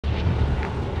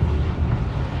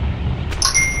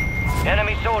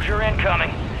Enemy soldier incoming.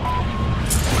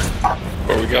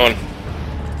 Where are we going?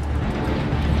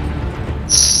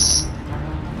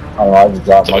 I don't know, I just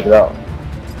dropped my out.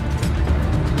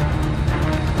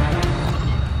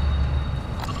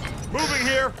 Moving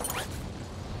here.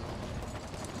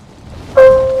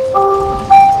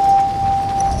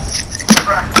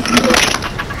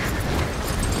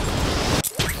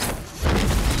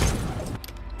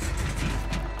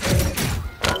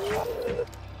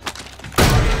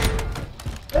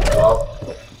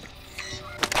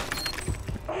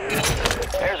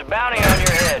 There's a bounty on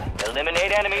your head.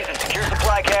 Eliminate enemies and secure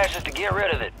supply caches to get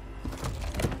rid of it.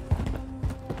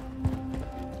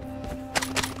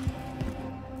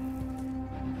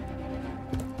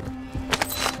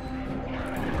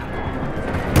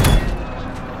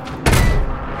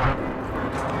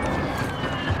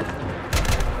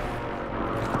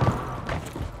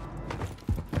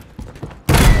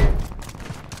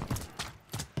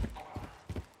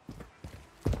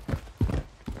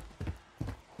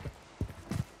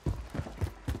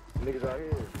 Niggas out here.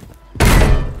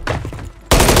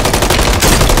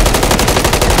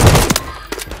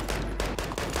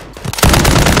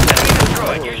 Enemy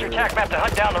destroyed. Use your TAC map to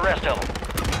hunt down the rest of them.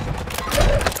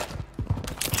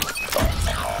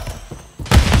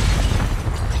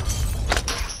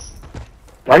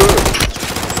 Right here.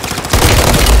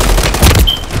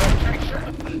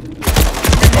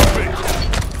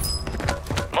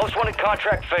 Most wanted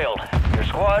contract failed. Your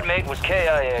squad mate was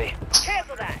KIA.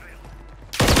 Cancel that.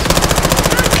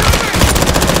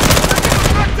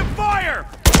 Back to fire!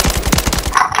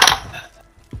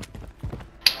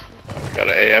 Got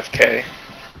an AFK.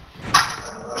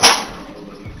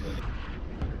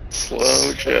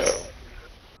 Slow Joe.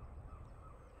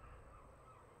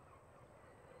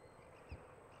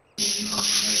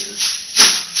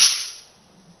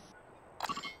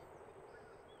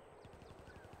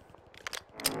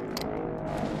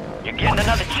 You're getting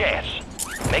another chance.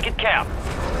 Make it count.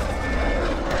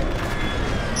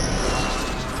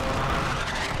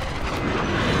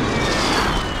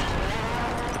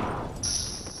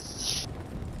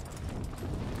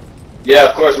 Yeah,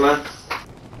 of course, man.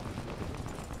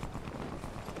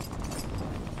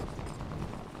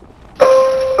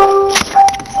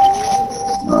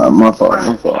 My fault,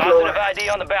 my fault. Positive ID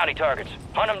on the bounty targets.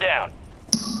 Hunt them down.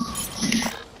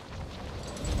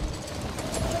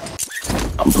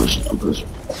 I'm pushing.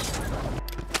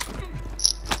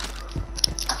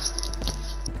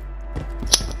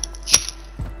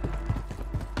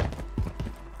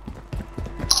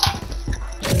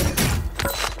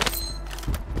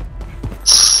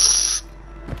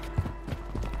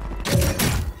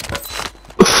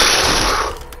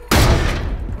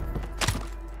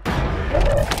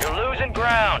 You're losing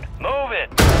ground. Move it.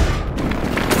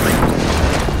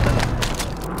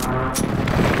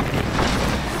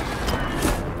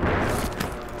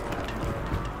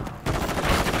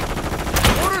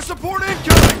 Order support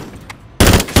incoming!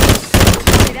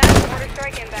 Copy that. Order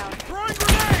strike inbound. Throwing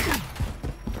grenade!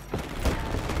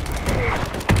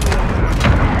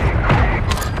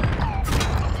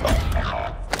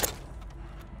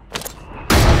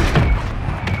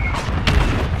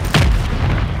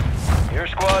 Your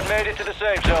squad made it to the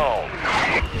safe zone.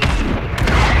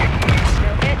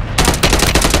 Hit.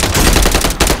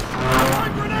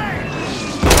 Throwing grenade!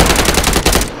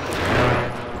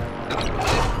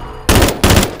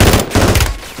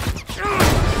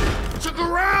 Took a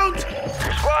round!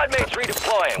 Your squad mates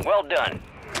redeploying. Well done.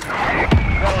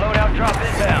 Got a loadout drop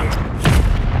inbound.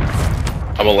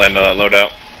 I'm gonna land on that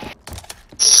loadout.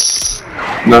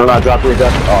 No, drop it.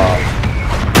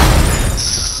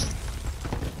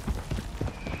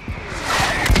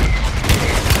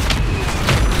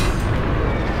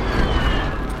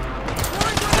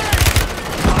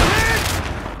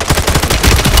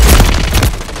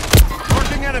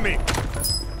 Marking enemy!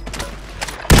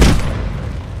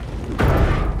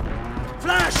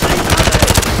 Flash!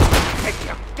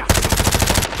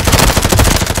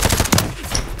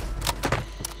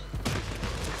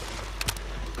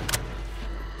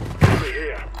 Over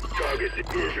here. Target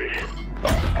moving.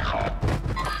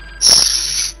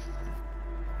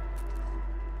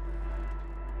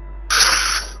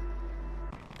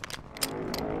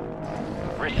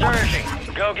 Resurging.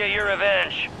 Go get your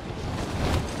revenge.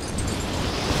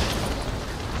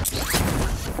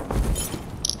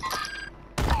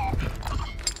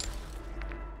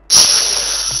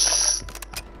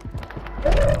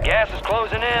 Gas is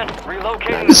closing in.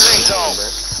 Relocating the safe zone.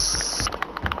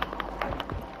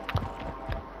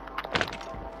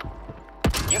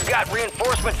 You've got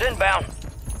reinforcements inbound.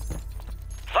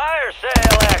 Fire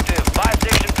sale active. Buy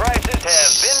station prices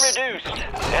have been reduced.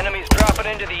 Enemies dropping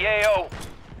into the AO.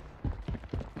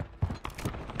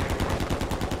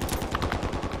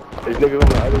 There's niggas on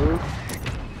the other roof.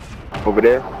 Over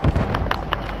there.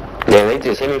 Yeah, they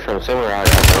just hit me from somewhere out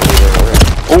there.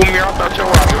 Ooh, Mir, I thought you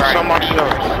were so much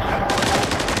noise.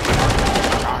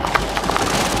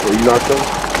 Where you knocked them?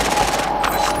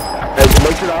 Hey,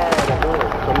 make sure that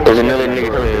door. There's another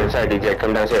nigga coming inside, DJ.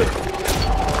 Come downstairs.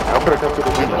 I'm gonna come to the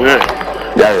window. Good.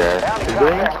 Yeah. You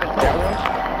doing it? That one?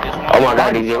 Oh my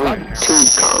god, DJ, we too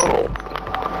calm.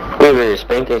 We ready to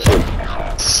spank that shit.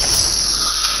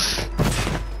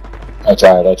 I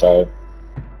tried.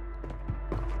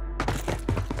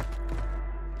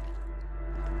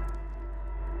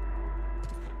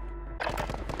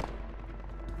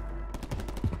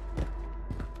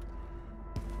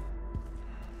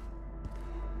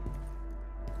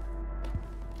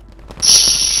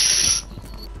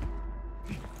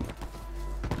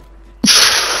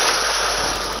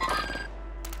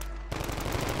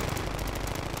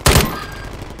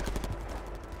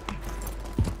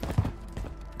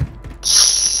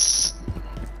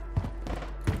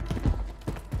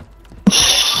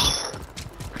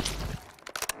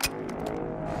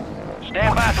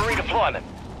 Stand by for redeployment.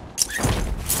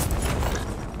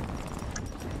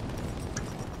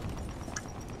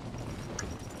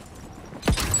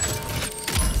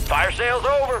 Fire sales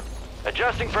over.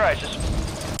 Adjusting prices.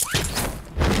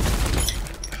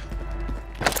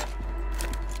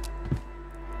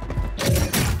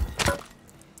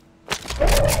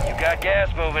 You got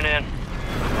gas moving in.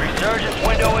 Resurgence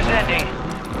window is ending.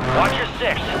 Watch your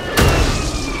six.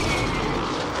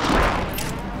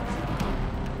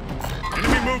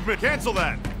 Enemy movement. Cancel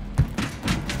that.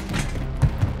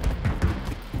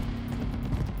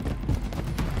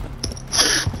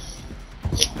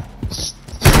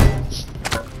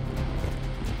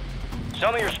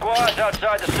 Some of your squads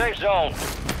outside the safe zone.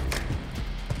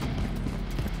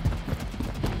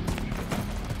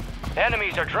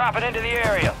 Enemies are dropping into the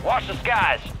area. Watch the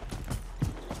skies.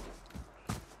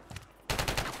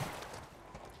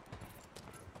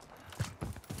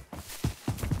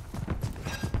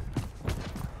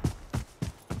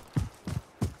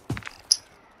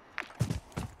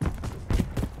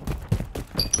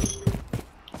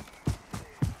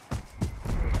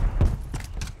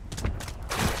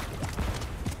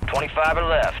 $25 are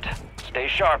left. Stay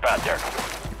sharp out there.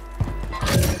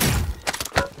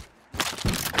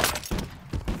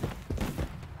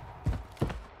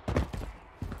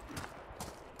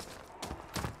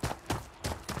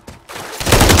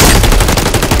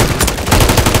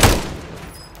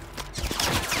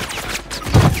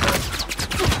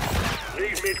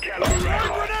 Leave mid-caliber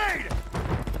round. Grenade!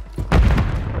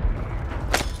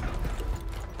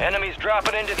 Enemies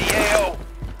dropping into the AO.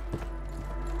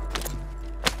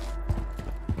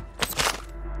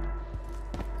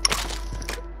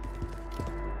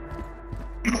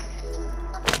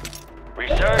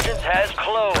 Resurgence has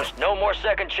closed. No more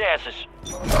second chances.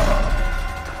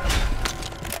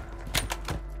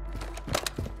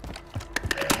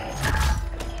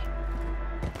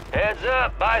 Heads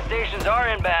up, buy stations are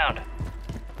inbound.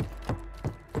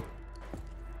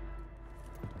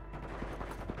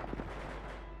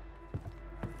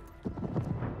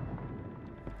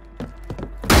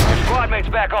 Your squad mate's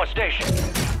back on station.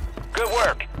 Good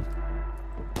work.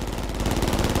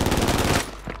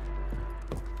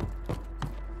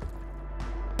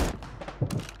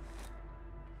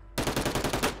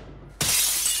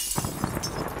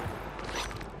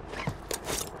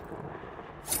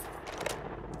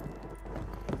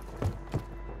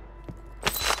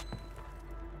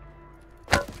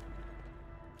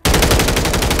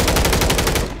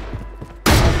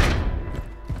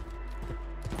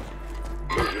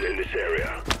 Movement in this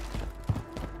area.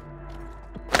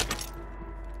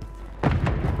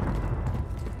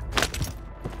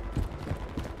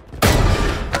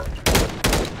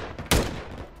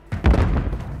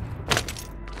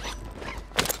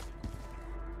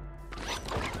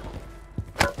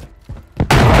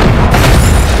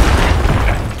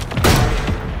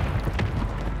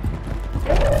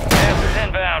 Gas is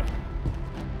inbound.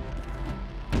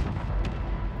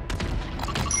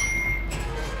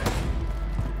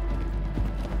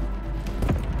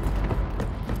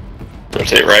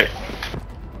 Rotate right.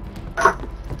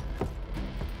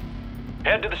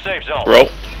 Head to the safe zone. Roll.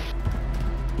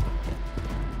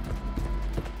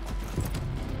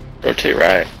 Rotate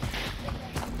right.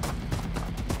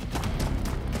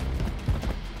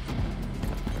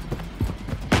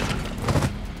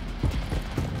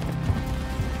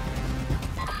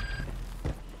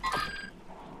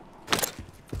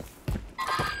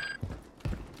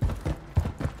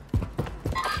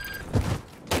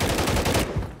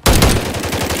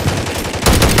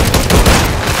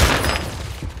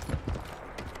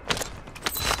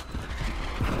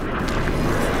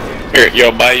 Here,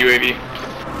 yo, buy UAV.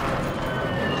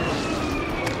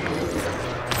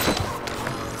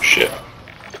 Shit.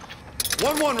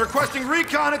 1-1 requesting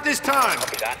recon at this time.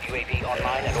 That UAV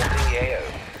online and opening the AO.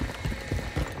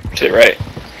 Rotate right.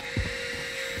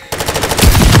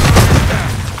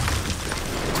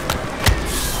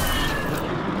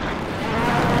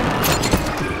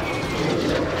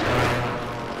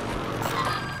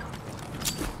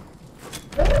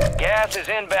 Gas is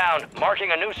inbound,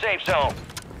 marking a new safe zone.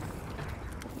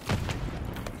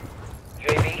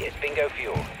 UAV is bingo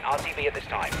fuel. RTB at this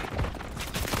time.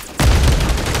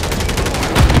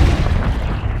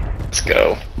 Let's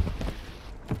go.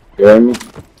 You hear me?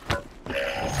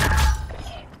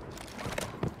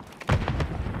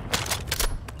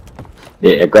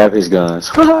 Yeah, grab his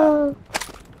guns.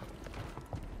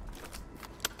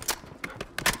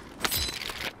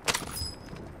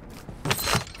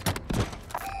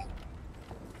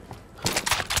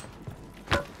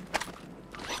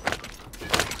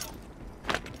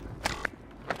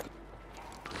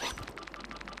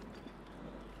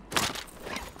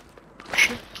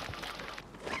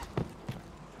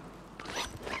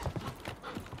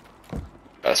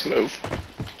 Let's move.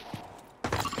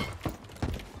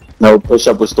 No, push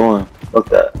up with Storm. Fuck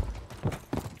that.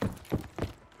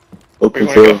 Open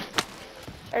Where you wanna field.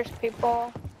 There's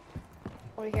people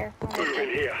over here.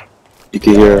 Movement here. You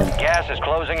can hear him. Gas is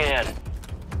closing in.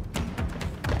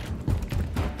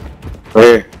 Right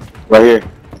here. Right here.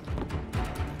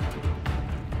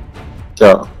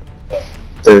 So.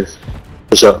 There's.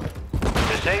 Push up.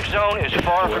 The safe zone is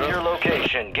far from your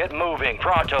location. Get moving,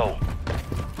 pronto.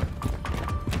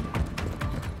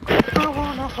 I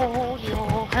wanna hold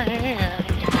your hand.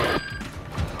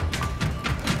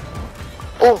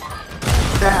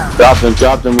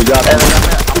 Drop them, we got them.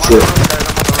 Good shit.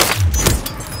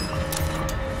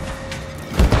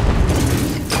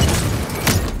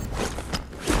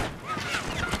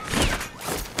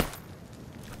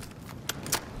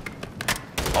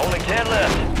 Only 10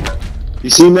 left. You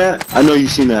seen that? I know you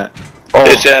seen that.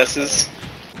 Bitch asses.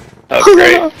 That was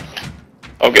great.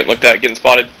 Oh, getting looked at, getting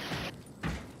spotted.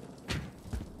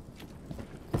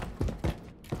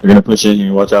 They're gonna push in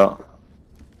here, watch out.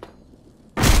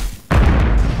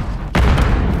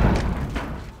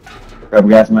 Grab a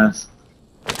gas mask.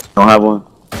 Don't have one.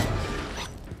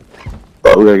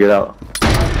 But we gotta get out.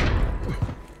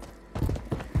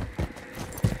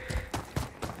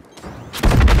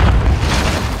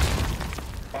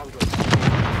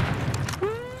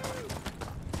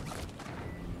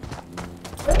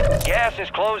 Gas is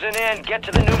closing in. Get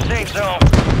to the new safe zone.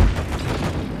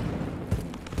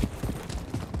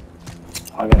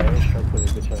 I got an airstrike with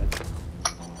his bitch ass.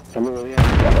 Come over here.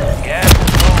 Gas is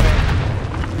moving.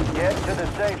 Get to the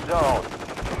safe zone.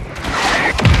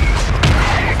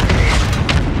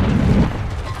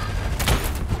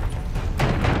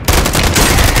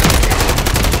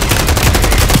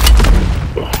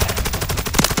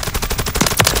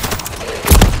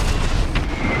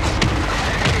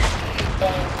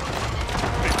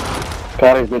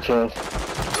 Got his bitch ass.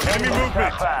 Enemy movement.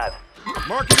 Top 5.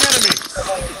 Marking enemy.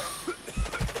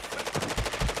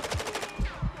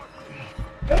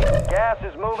 Gas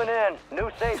is moving in. New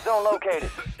safe zone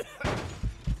located.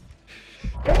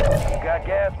 Got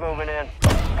gas moving in.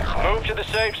 Move to the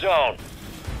safe zone.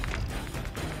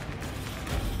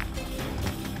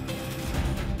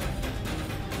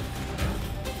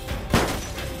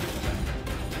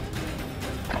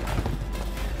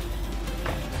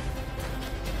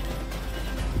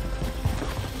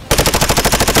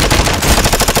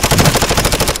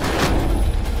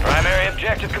 Primary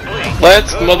objective complete.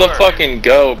 Let's Good work. motherfucking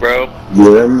go, bro.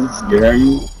 You hear me? You hear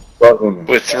me? Fuck with me.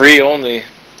 With 3 only.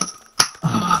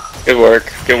 Good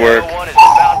work, good work. One is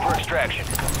inbound for extraction.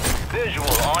 Visual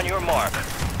on your mark.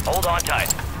 Hold on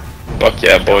tight. Fuck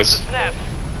yeah, boys. Snap.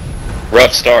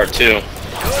 Rough start, too. Good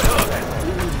hook.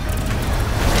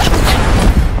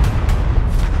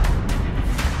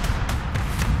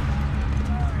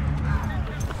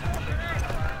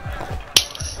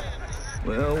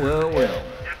 Well, well, well.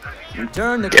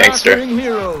 Return the Gangster. conquering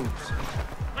heroes.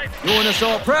 Doing us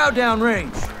all proud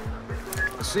downrange.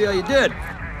 Let's see how you did.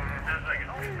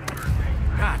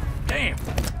 God damn.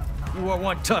 You are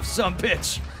one tough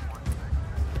sumbitch.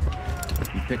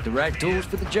 You picked the right tools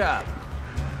for the job.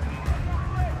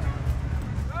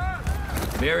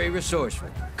 Very resourceful.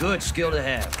 Good skill to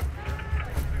have.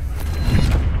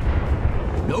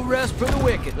 No rest for the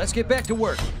wicked. Let's get back to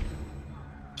work.